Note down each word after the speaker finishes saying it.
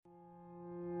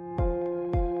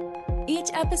Each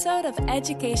episode of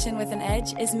Education with an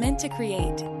Edge is meant to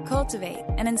create, cultivate,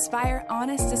 and inspire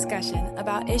honest discussion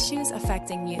about issues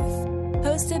affecting youth.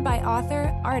 Hosted by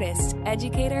author, artist,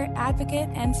 educator, advocate,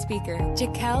 and speaker,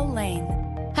 Jaquel Lane.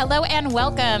 Hello and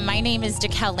welcome. My name is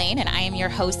Jaquel Lane, and I am your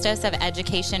hostess of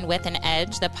Education with an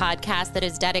Edge, the podcast that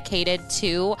is dedicated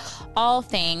to all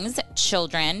things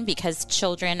children, because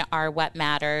children are what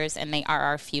matters and they are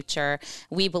our future.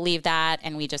 We believe that,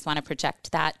 and we just want to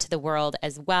project that to the world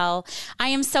as well. I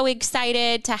am so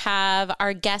excited to have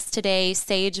our guest today,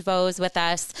 Sage Vose, with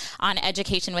us on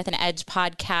Education with an Edge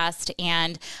podcast,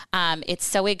 and it's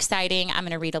so exciting. I'm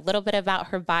going to read a little bit about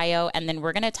her bio, and then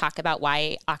we're going to talk about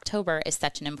why October is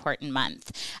such an important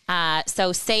month.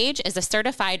 So Sage is a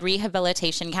certified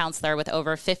rehabilitation counselor with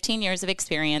over 15 years of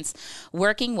experience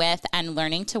working with and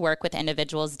learning to work with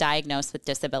individuals diagnosed with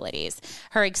disabilities.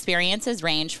 Her experiences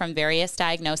range from various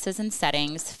diagnoses and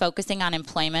settings, focusing on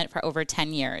employment for over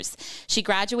 10 years. She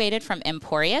graduated from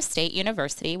Emporia State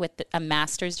University with a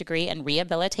master's degree in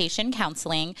rehabilitation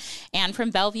counseling and from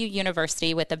Bellevue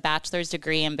University with a bachelor's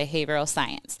degree in behavioral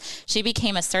science. She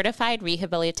became a certified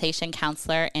rehabilitation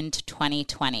counselor in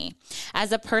 2020.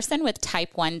 As a person with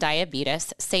type 1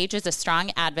 diabetes, Sage is a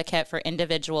strong advocate for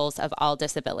individuals of all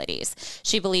disabilities.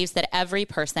 She believes that every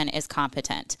person is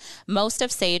competent. Most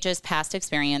of Sage's past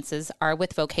experiences are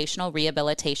with vocational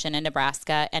rehabilitation in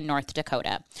Nebraska and North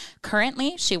Dakota.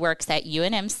 Currently, she works at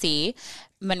UNMC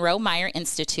Monroe-Meyer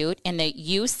Institute in the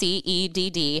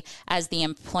UCEDD as the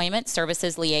Employment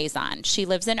Services Liaison. She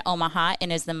lives in Omaha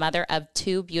and is the mother of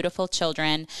 2 beautiful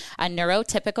children, a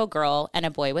neurotypical girl and a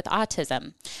boy with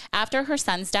autism. After her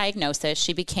son's diagnosis,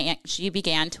 she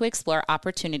began to explore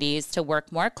opportunities to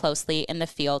work more closely in the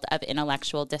field of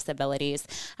intellectual disabilities.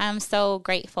 I'm so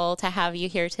grateful to have you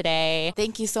here today.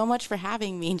 Thank you so much for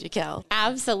having me, Jaquel.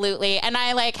 Absolutely. And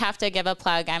I have to give a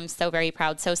plug. I'm so very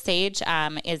proud. So Sage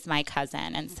is my cousin.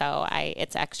 And so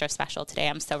it's extra special today.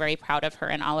 I'm so very proud of her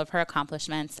and all of her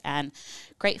accomplishments, and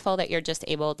grateful that you're just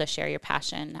able to share your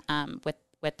passion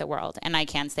with the world. And I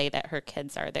can say that her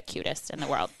kids are the cutest in the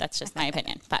world. That's just my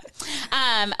opinion. But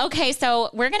okay, so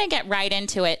we're going to get right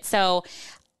into it. So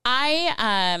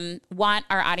I want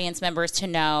our audience members to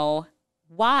know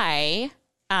why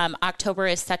October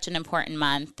is such an important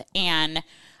month. And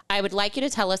I would like you to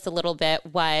tell us a little bit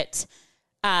what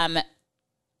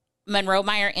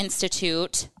Monroe-Meyer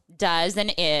Institute does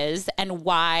and is, and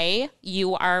why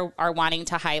you are wanting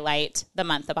to highlight the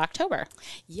month of October.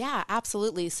 Yeah,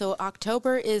 absolutely. So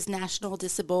October is National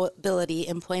Disability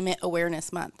Employment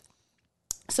Awareness Month.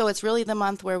 So it's really the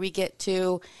month where we get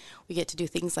to do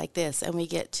things like this, and we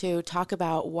get to talk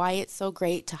about why it's so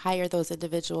great to hire those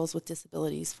individuals with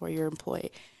disabilities for your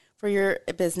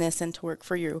business, and to work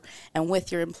for you and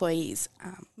with your employees.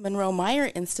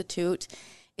 Monroe-Meyer Institute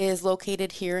is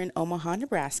located here in Omaha,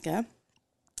 Nebraska.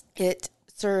 It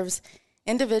serves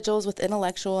individuals with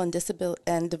intellectual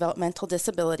and developmental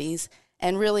disabilities,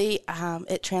 and really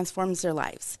it transforms their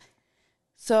lives.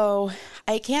 So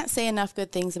I can't say enough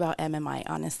good things about MMI,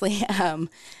 honestly.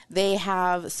 They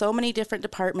have so many different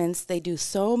departments. They do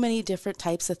so many different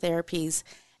types of therapies,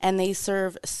 and they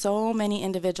serve so many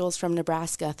individuals from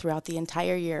Nebraska throughout the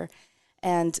entire year,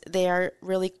 and they are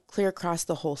really clear across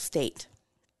the whole state.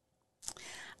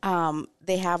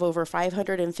 They have over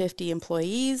 550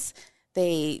 employees.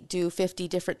 They do 50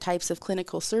 different types of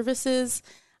clinical services.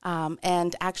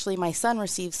 And actually my son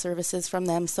receives services from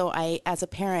them. So as a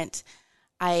parent,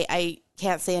 I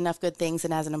can't say enough good things.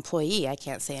 And as an employee, I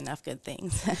can't say enough good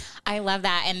things. I love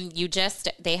that. And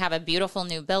they have a beautiful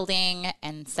new building.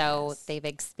 And so they've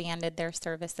expanded their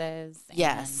services.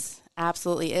 Yes,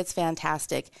 absolutely. It's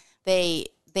fantastic. They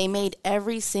made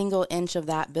every single inch of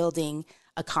that building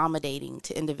accommodating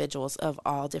to individuals of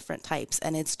all different types.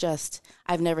 And it's just,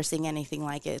 I've never seen anything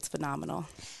like it. It's phenomenal.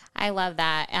 I love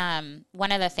that.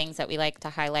 One of the things that we like to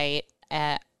highlight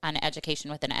on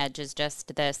Education with an Edge is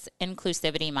just this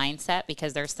inclusivity mindset,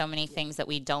 because there's so many things that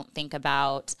we don't think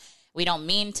about. We don't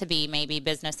mean to be, maybe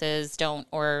businesses don't,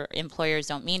 or employers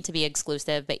don't mean to be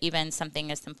exclusive, but even something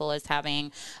as simple as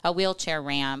having a wheelchair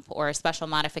ramp or special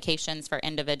modifications for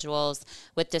individuals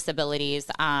with disabilities.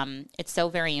 It's so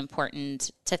very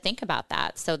important to think about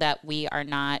that, so that we are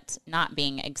not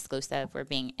being exclusive, we're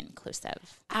being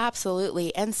inclusive.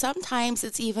 Absolutely. And sometimes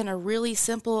it's even a really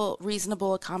simple,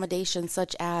 reasonable accommodation,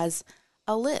 such as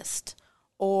a list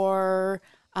or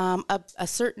a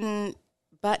certain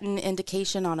button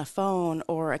indication on a phone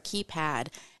or a keypad,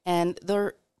 and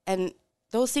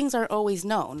those things aren't always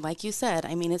known. Like you said,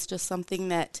 I mean, it's just something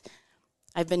that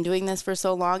I've been doing this for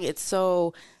so long. It's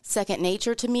so second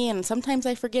nature to me. And sometimes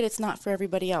I forget it's not for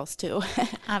everybody else too.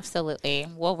 Absolutely.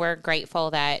 Well, we're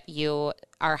grateful that you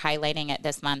are highlighting it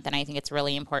this month. And I think it's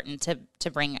really important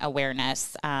to bring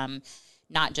awareness,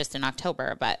 not just in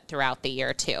October, but throughout the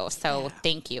year too. So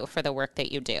thank you for the work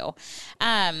that you do.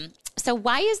 So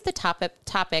why is the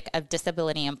topic of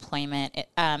disability employment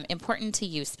important to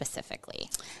you specifically?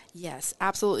 Yes,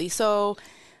 absolutely. So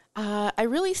I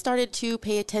really started to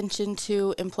pay attention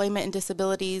to employment and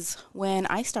disabilities when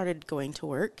I started going to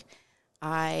work.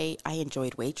 I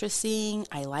enjoyed waitressing.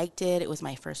 I liked it. It was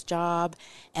my first job.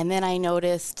 And then I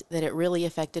noticed that it really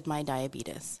affected my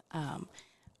diabetes.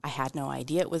 I had no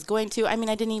idea it was going to. I mean,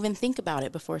 I didn't even think about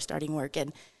it before starting work.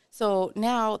 And so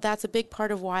now that's a big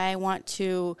part of why I want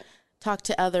to talk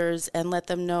to others and let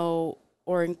them know,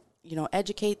 or, you know,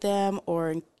 educate them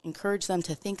or encourage them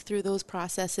to think through those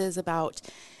processes about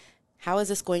how is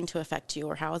this going to affect you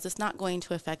or how is this not going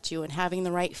to affect you, and having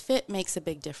the right fit makes a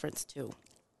big difference too.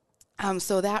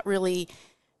 So it really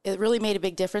made a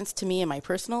big difference to me in my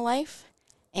personal life.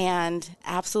 And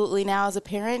absolutely now as a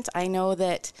parent, I know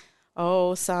that,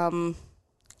 11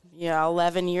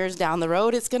 years down the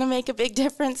road, it's going to make a big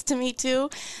difference to me too.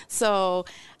 So,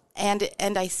 and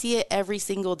I see it every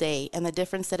single day and the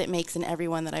difference that it makes in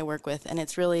everyone that I work with. And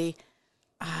it's really,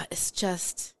 it's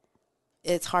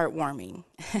heartwarming.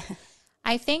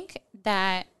 I think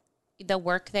that the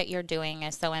work that you're doing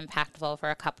is so impactful for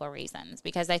a couple of reasons,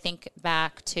 because I think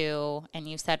back to, and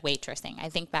you said waitressing, I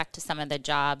think back to some of the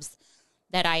jobs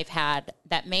that I've had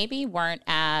that maybe weren't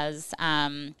as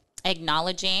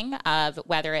acknowledging of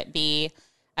whether it be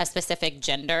a specific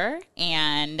gender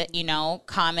and, you know,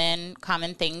 common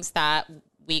things that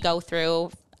we go through.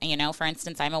 You know, for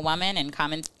instance, I'm a woman, and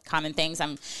common things.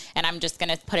 I'm just going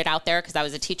to put it out there because I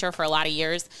was a teacher for a lot of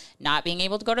years, not being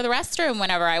able to go to the restroom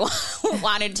whenever I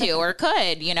wanted to or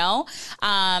could, you know,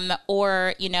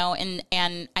 or, you know,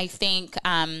 and I think,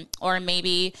 or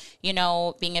maybe, you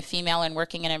know, being a female and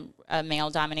working in a male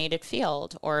dominated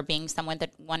field, or being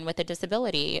one with a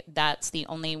disability, that's the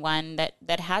only one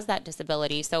that has that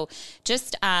disability. So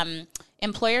just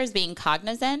employers being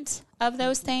cognizant of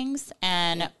those things,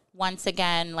 and once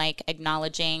again, like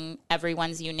acknowledging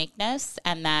everyone's uniqueness,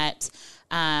 and that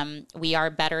we are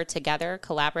better together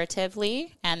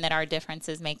collaboratively, and that our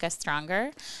differences make us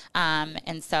stronger.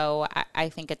 And so I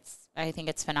think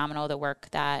it's phenomenal, the work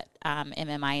that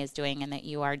MMI is doing and that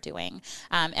you are doing.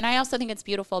 And I also think it's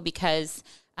beautiful because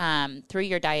through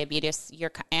your diabetes,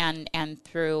 and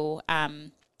through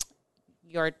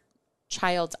your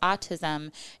child's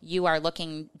autism, you are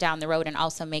looking down the road and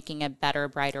also making a better,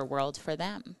 brighter world for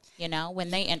them, you know,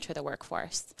 when they enter the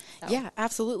workforce. So. Yeah,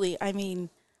 absolutely. I mean,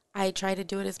 I try to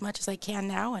do it as much as I can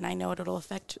now, and I know it'll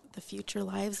affect the future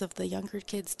lives of the younger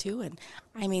kids too. And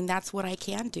I mean, that's what I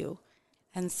can do.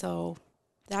 And so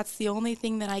that's the only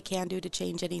thing that I can do to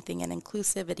change anything. And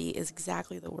inclusivity is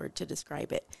exactly the word to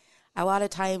describe it. A lot of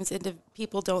times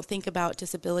people don't think about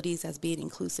disabilities as being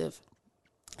inclusive,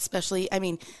 especially, I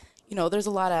mean, you know, there's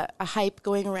a lot of hype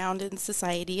going around in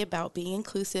society about being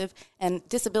inclusive, and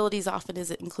disabilities often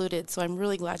isn't included. So I'm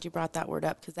really glad you brought that word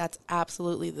up, because that's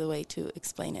absolutely the way to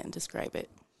explain it and describe it.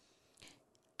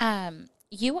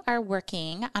 You are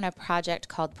working on a project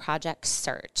called Project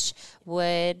Search.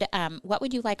 What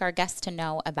would you like our guests to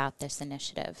know about this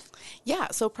initiative? Yeah,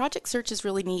 so Project Search is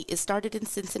really neat. It started in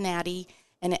Cincinnati,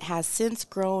 and it has since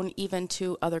grown even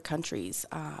to other countries.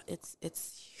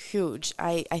 It's huge.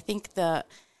 I think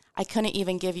I couldn't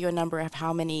even give you a number of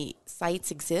how many sites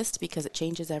exist, because it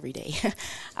changes every day.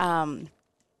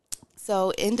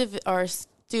 So our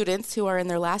students who are in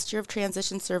their last year of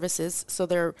transition services, so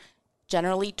they're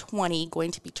generally 20,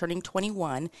 going to be turning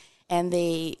 21, and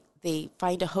they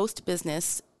find a host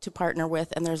business to partner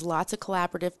with, and there's lots of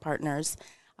collaborative partners.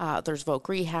 There's Voc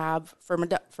Rehab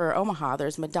for Omaha.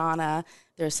 There's Madonna.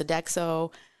 There's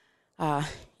Sodexo.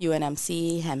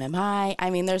 UNMC, MMI. I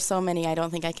mean, there's so many, I don't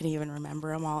think I can even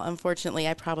remember them all. Unfortunately,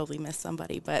 I probably missed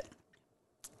somebody, but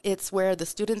it's where the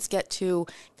students get to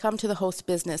come to the host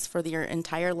business for their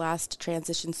entire last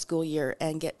transition school year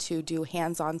and get to do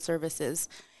hands-on services,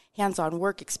 hands-on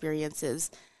work experiences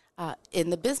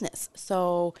in the business.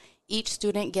 So each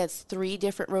student gets 3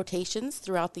 different rotations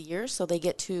throughout the year, so they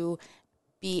get to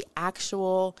be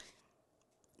actual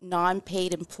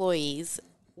non-paid employees,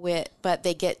 but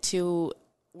they get to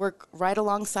work right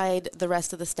alongside the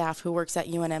rest of the staff who works at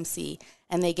UNMC,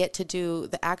 and they get to do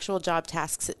the actual job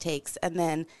tasks it takes. And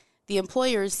then the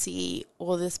employers see,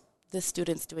 well, this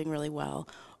student's doing really well.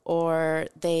 Or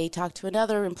they talk to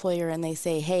another employer and they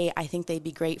say, hey, I think they'd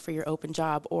be great for your open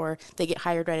job. Or they get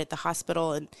hired right at the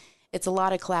hospital. And it's a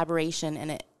lot of collaboration,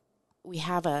 and we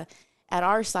have at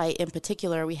our site in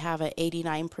particular, we have an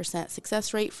 89%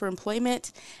 success rate for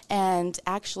employment. And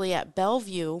actually at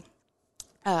Bellevue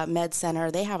Med Center,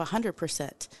 they have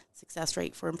 100% success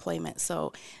rate for employment.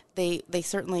 So they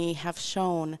certainly have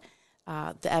shown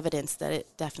the evidence that it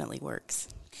definitely works.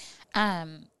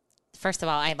 First of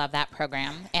all, I love that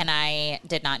program, and I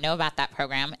did not know about that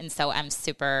program, and so I'm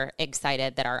super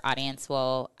excited that our audience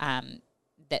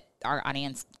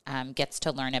gets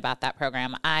to learn about that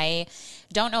program. I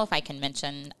don't know if I can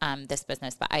mention this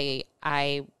business, but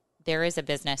there is a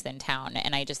business in town,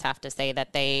 and I just have to say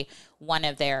that one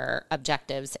of their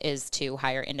objectives is to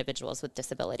hire individuals with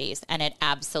disabilities, and it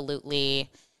absolutely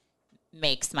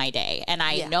makes my day. And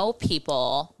I know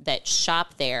people that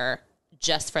shop there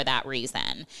just for that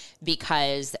reason,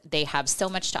 because they have so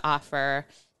much to offer.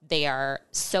 They are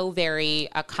so very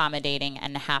accommodating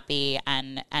and happy,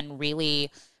 and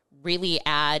really, really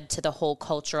add to the whole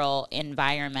cultural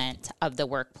environment of the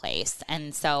workplace.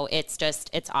 And so it's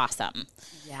awesome.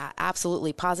 Yeah,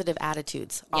 absolutely. Positive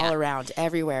attitudes all around,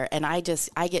 everywhere. And I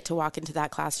get to walk into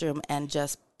that classroom and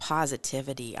just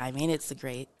positivity. I mean, it's the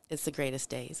greatest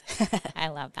days. I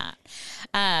love that.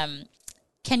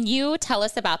 Can you tell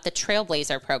us about the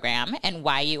Trailblazer program and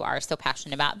why you are so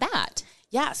passionate about that?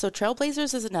 Yeah, so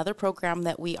Trailblazers is another program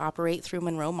that we operate through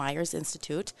Monroe Myers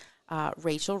Institute.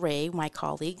 Rachel Ray, my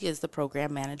colleague, is the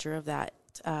program manager of that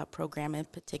program in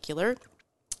particular.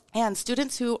 And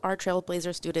students who are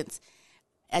Trailblazer students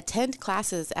attend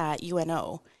classes at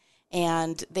UNO,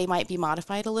 and they might be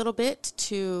modified a little bit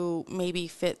to maybe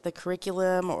fit the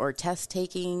curriculum or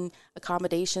test-taking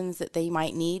accommodations that they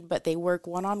might need, but they work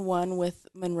one-on-one with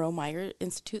Monroe Myers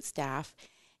Institute staff,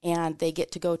 and they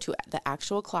get to go to the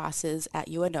actual classes at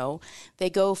UNO. They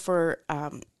go for,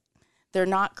 they're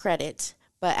not credit,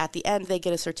 but at the end they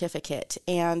get a certificate.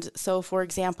 And so, for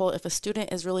example, if a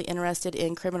student is really interested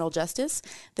in criminal justice,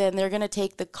 then they're going to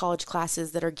take the college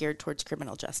classes that are geared towards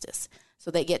criminal justice. So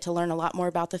they get to learn a lot more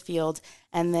about the field.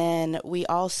 And then we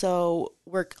also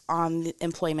work on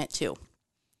employment too.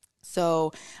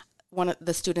 So one of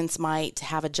the students might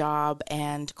have a job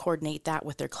and coordinate that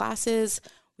with their classes.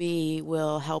 We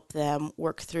will help them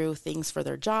work through things for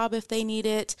their job if they need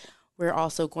it. We're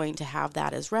also going to have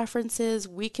that as references.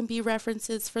 We can be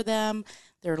references for them.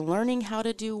 They're learning how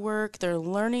to do work. They're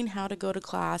learning how to go to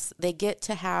class. They get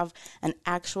to have an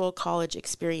actual college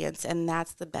experience, and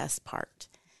that's the best part.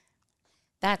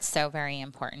 That's so very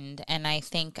important. And I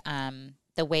think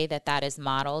the way that is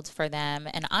modeled for them,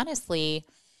 and honestly,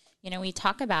 we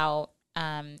talk about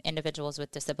individuals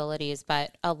with disabilities,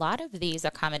 but a lot of these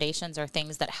accommodations are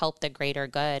things that help the greater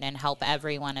good and help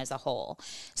everyone as a whole.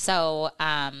 So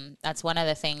that's one of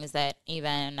the things that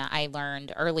even I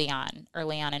learned early on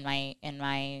in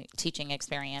my teaching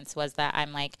experience, was that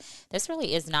I'm like, this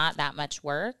really is not that much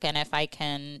work. And if I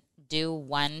can do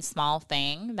one small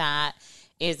thing that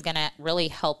is going to really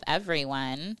help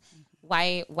everyone,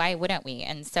 why wouldn't we?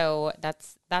 And so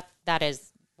that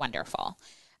is wonderful.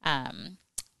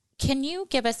 Can you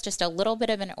give us just a little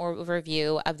bit of an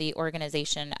overview of the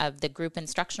organization of the group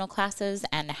instructional classes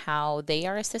and how they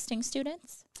are assisting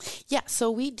students? Yeah, so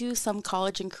we do some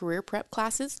college and career prep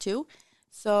classes too.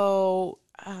 So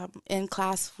in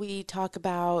class, we talk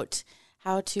about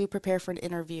how to prepare for an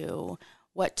interview,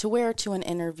 what to wear to an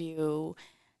interview.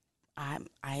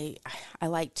 I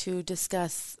like to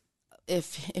discuss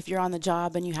if you're on the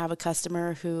job and you have a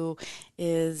customer who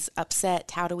is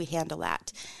upset, how do we handle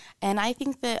that? And I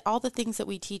think that all the things that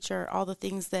we teach are all the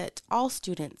things that all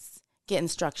students get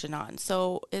instruction on.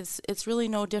 So it's really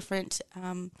no different,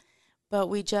 but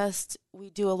we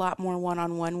do a lot more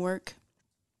one-on-one work,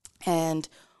 and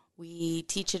we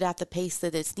teach it at the pace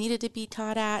that it's needed to be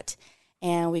taught at,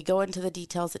 and we go into the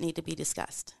details that need to be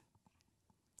discussed.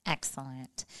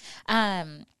 Excellent.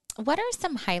 What are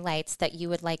some highlights that you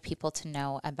would like people to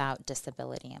know about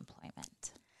disability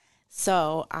employment?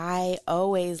 So I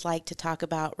always like to talk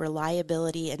about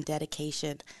reliability and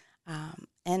dedication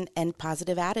and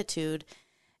positive attitude.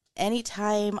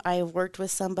 Anytime I've worked with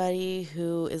somebody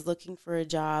who is looking for a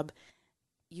job,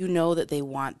 you know that they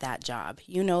want that job.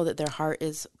 You know that their heart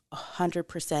is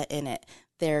 100% in it.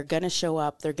 They're going to show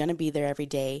up. They're going to be there every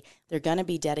day. They're going to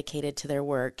be dedicated to their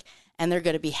work. And they're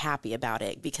going to be happy about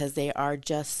it because they are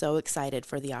just so excited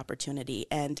for the opportunity.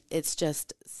 And it's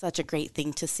just such a great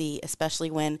thing to see, especially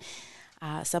when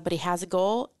somebody has a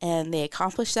goal and they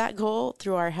accomplish that goal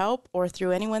through our help or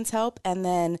through anyone's help. And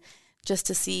then just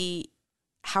to see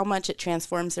how much it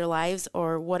transforms their lives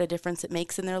or what a difference it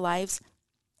makes in their lives.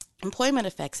 Employment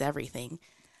affects everything,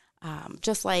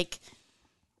 just like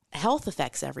health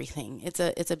affects everything.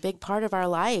 It's a big part of our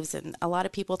lives, and a lot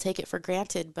of people take it for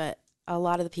granted, but a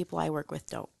lot of the people I work with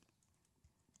don't.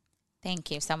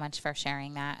 Thank you so much for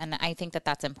sharing that. And I think that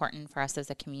that's important for us as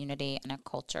a community and a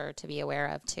culture to be aware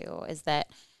of too, is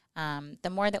that the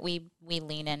more that we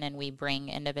lean in and we bring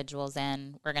individuals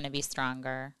in, we're going to be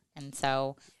stronger. And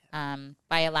so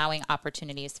by allowing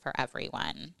opportunities for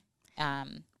everyone,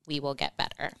 we will get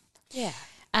better. Yeah.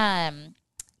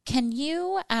 Can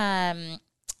you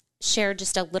share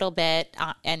just a little bit,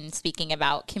 and speaking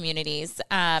about communities,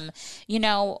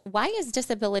 why is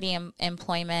disability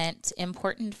employment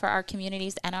important for our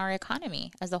communities and our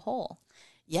economy as a whole?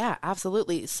 Yeah,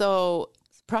 absolutely. So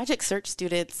Project Search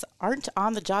students aren't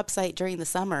on the job site during the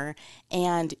summer,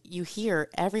 and you hear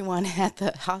everyone at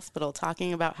the hospital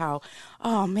talking about how,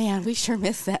 oh man, we sure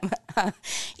miss them.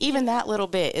 Even that little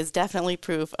bit is definitely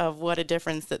proof of what a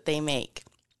difference that they make.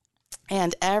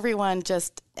 And everyone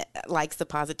just likes the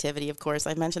positivity, of course.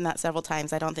 I've mentioned that several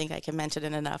times. I don't think I can mention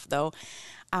it enough, though.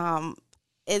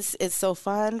 It's so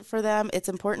fun for them. It's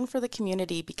important for the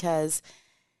community because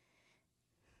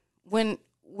when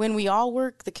we all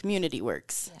work, the community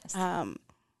works. Yes.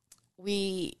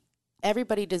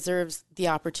 Everybody deserves the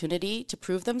opportunity to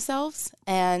prove themselves,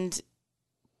 and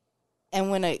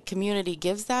when a community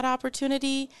gives that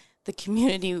opportunity, the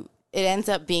community, it ends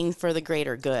up being for the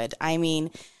greater good. I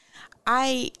mean,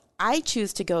 I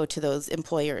choose to go to those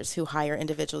employers who hire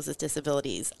individuals with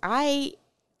disabilities. I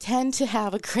tend to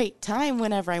have a great time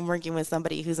whenever I'm working with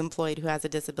somebody who's employed who has a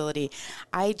disability.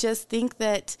 I just think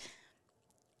that,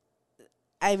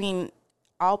 I mean,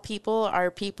 all people are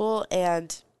people,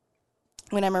 and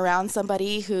when I'm around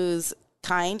somebody who's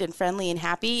kind and friendly and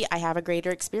happy, I have a greater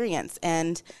experience.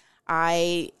 And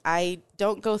I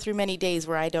don't go through many days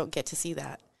where I don't get to see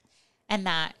that. And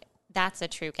that's a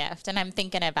true gift. And I'm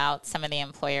thinking about some of the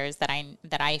employers that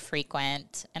I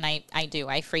frequent, and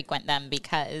I frequent them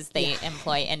because they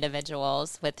employ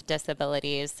individuals with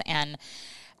disabilities. And,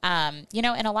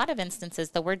 in a lot of instances,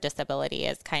 the word disability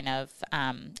is kind of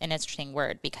an interesting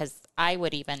word, because I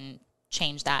would even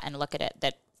change that and look at it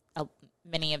that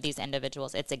many of these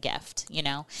individuals, it's a gift,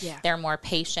 Yeah. They're more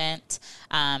patient.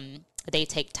 They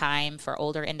take time. For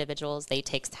older individuals, they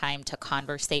take time to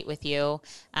conversate with you.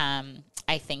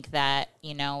 I think that,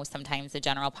 sometimes the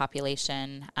general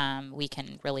population, we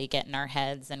can really get in our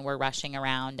heads and we're rushing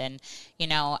around, and,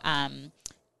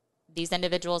 these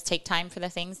individuals take time for the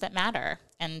things that matter.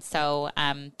 And so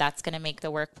that's going to make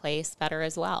the workplace better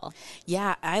as well.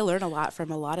 Yeah, I learn a lot from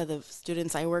a lot of the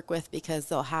students I work with, because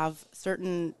they'll have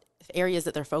certain areas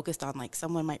that they're focused on. Like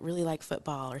someone might really like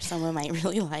football, or someone might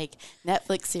really like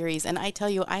Netflix series. And I tell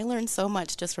you, I learned so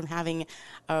much just from having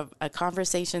a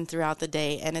conversation throughout the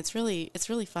day. And it's really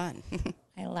fun.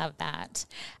 I love that.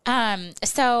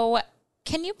 So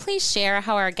can you please share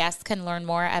how our guests can learn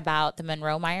more about the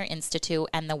Monroe Meyer Institute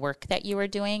and the work that you are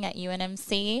doing at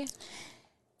UNMC?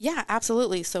 Yeah,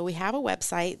 absolutely. So we have a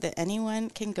website that anyone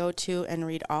can go to and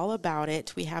read all about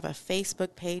it. We have a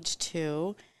Facebook page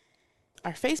too.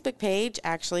 Our Facebook page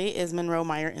actually is Monroe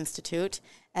Meyer Institute.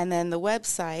 And then the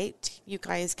website, you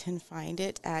guys can find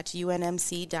it at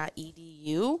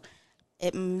unmc.edu.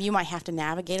 You might have to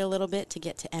navigate a little bit to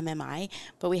get to MMI,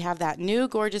 but we have that new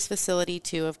gorgeous facility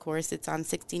too. Of course, it's on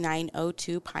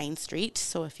 6902 Pine Street.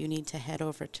 So if you need to head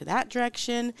over to that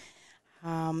direction,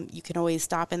 you can always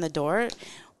stop in the door.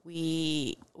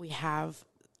 We have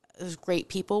great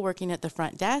people working at the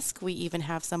front desk. We even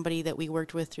have somebody that we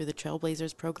worked with through the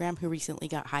Trailblazers program who recently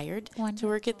got hired to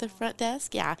work at the front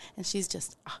desk. Yeah, and she's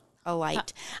just a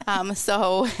light.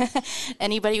 So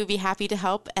anybody would be happy to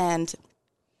help, and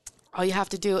all you have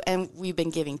to do, and we've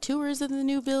been giving tours of the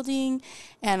new building,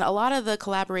 and a lot of the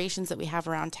collaborations that we have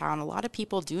around town, a lot of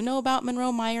people do know about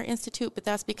Monroe Meyer Institute, but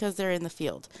that's because they're in the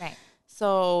field. Right.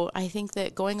 So I think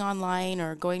that going online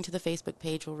or going to the Facebook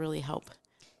page will really help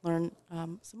learn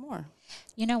some more.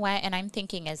 You know what? And I'm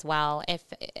thinking as well, if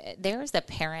there's a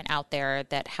parent out there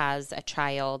that has a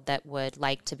child that would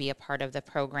like to be a part of the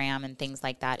program and things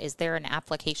like that, is there an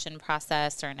application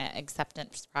process or an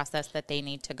acceptance process that they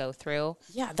need to go through?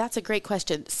 Yeah, that's a great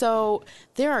question. So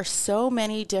there are so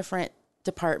many different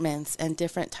departments and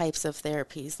different types of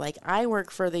therapies. Like I work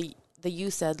for the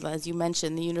UCED, as you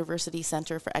mentioned, the University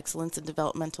Center for Excellence in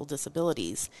Developmental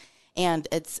Disabilities. And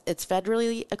it's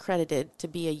federally accredited to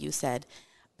be a UCED.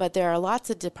 But there are lots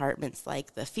of departments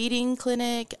like the feeding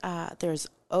clinic, there's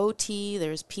OT,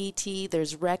 there's PT,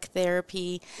 there's rec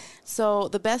therapy. So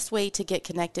the best way to get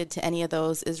connected to any of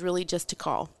those is really just to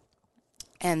call.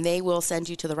 And they will send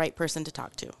you to the right person to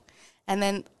talk to. And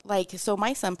then, so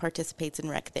my son participates in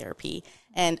rec therapy.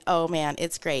 And oh man,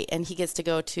 it's great. And he gets to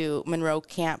go to Monroe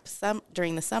Camp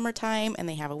during the summertime, and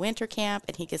they have a winter camp,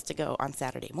 and he gets to go on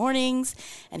Saturday mornings,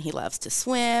 and he loves to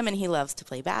swim, and he loves to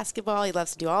play basketball. He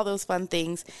loves to do all those fun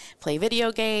things, play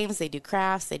video games. They do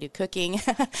crafts, they do cooking.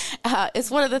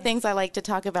 It's one of the things I like to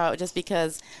talk about just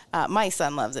because my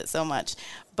son loves it so much.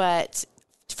 But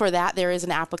for that, there is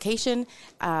an application.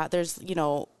 There's,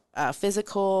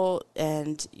 physical,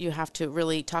 and you have to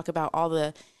really talk about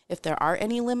if there are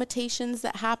any limitations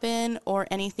that happen or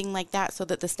anything like that, so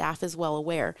that the staff is well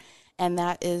aware. And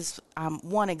that is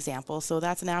one example. So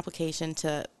that's an application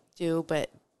to do, but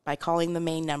by calling the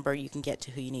main number, you can get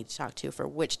to who you need to talk to for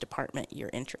which department you're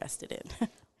interested in.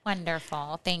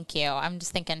 Wonderful. Thank you. I'm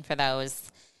just thinking for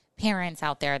those parents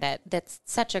out there that's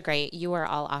such a great, you are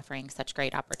all offering such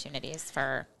great opportunities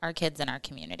for our kids in our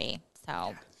community.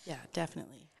 So yeah,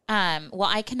 definitely. Well,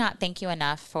 I cannot thank you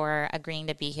enough for agreeing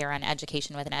to be here on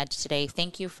Education with an Edge today.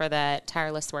 Thank you for the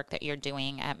tireless work that you're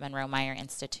doing at Monroe Meyer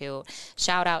Institute.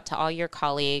 Shout out to all your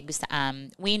colleagues.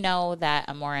 We know that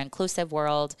a more inclusive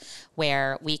world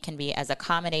where we can be as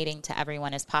accommodating to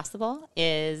everyone as possible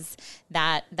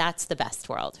that's the best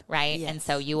world, right? Yes. And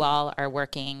so you all are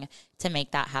working to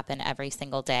make that happen every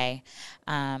single day.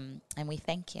 And we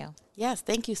thank you. Yes,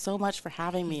 thank you so much for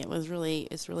having me.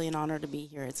 It's really an honor to be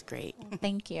here. It's great.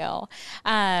 Thank you.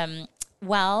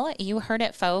 Well, you heard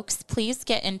it, folks. Please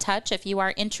get in touch if you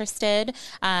are interested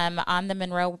on the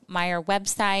Monroe Meyer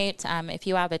website. If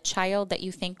you have a child that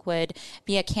you think would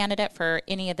be a candidate for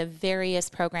any of the various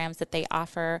programs that they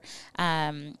offer,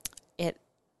 it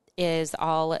is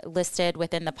all listed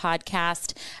within the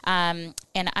podcast. And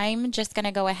I'm just going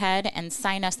to go ahead and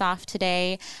sign us off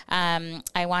today.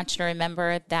 I want you to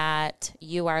remember that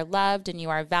you are loved and you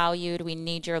are valued. We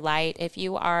need your light. If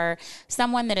you are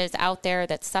someone that is out there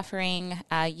that's suffering,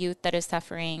 youth that is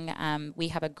suffering, we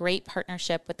have a great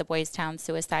partnership with the Boys Town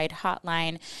Suicide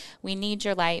Hotline. We need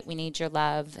your light. We need your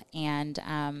love.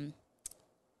 And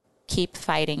keep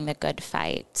fighting the good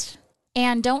fight.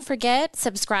 And don't forget,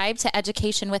 subscribe to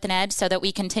Education with an Edge so that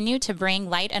we continue to bring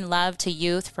light and love to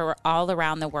youth for all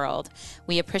around the world.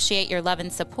 We appreciate your love and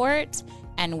support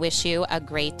and wish you a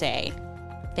great day.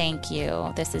 Thank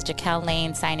you. This is Jaquel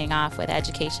Lane signing off with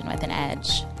Education with an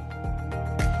Edge.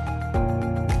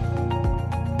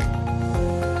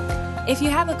 If you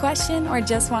have a question or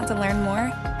just want to learn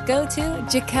more, go to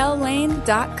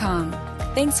JaquelLane.com.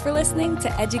 Thanks for listening to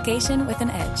Education with an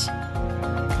Edge.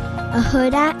 A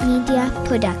Huda Media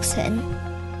Production.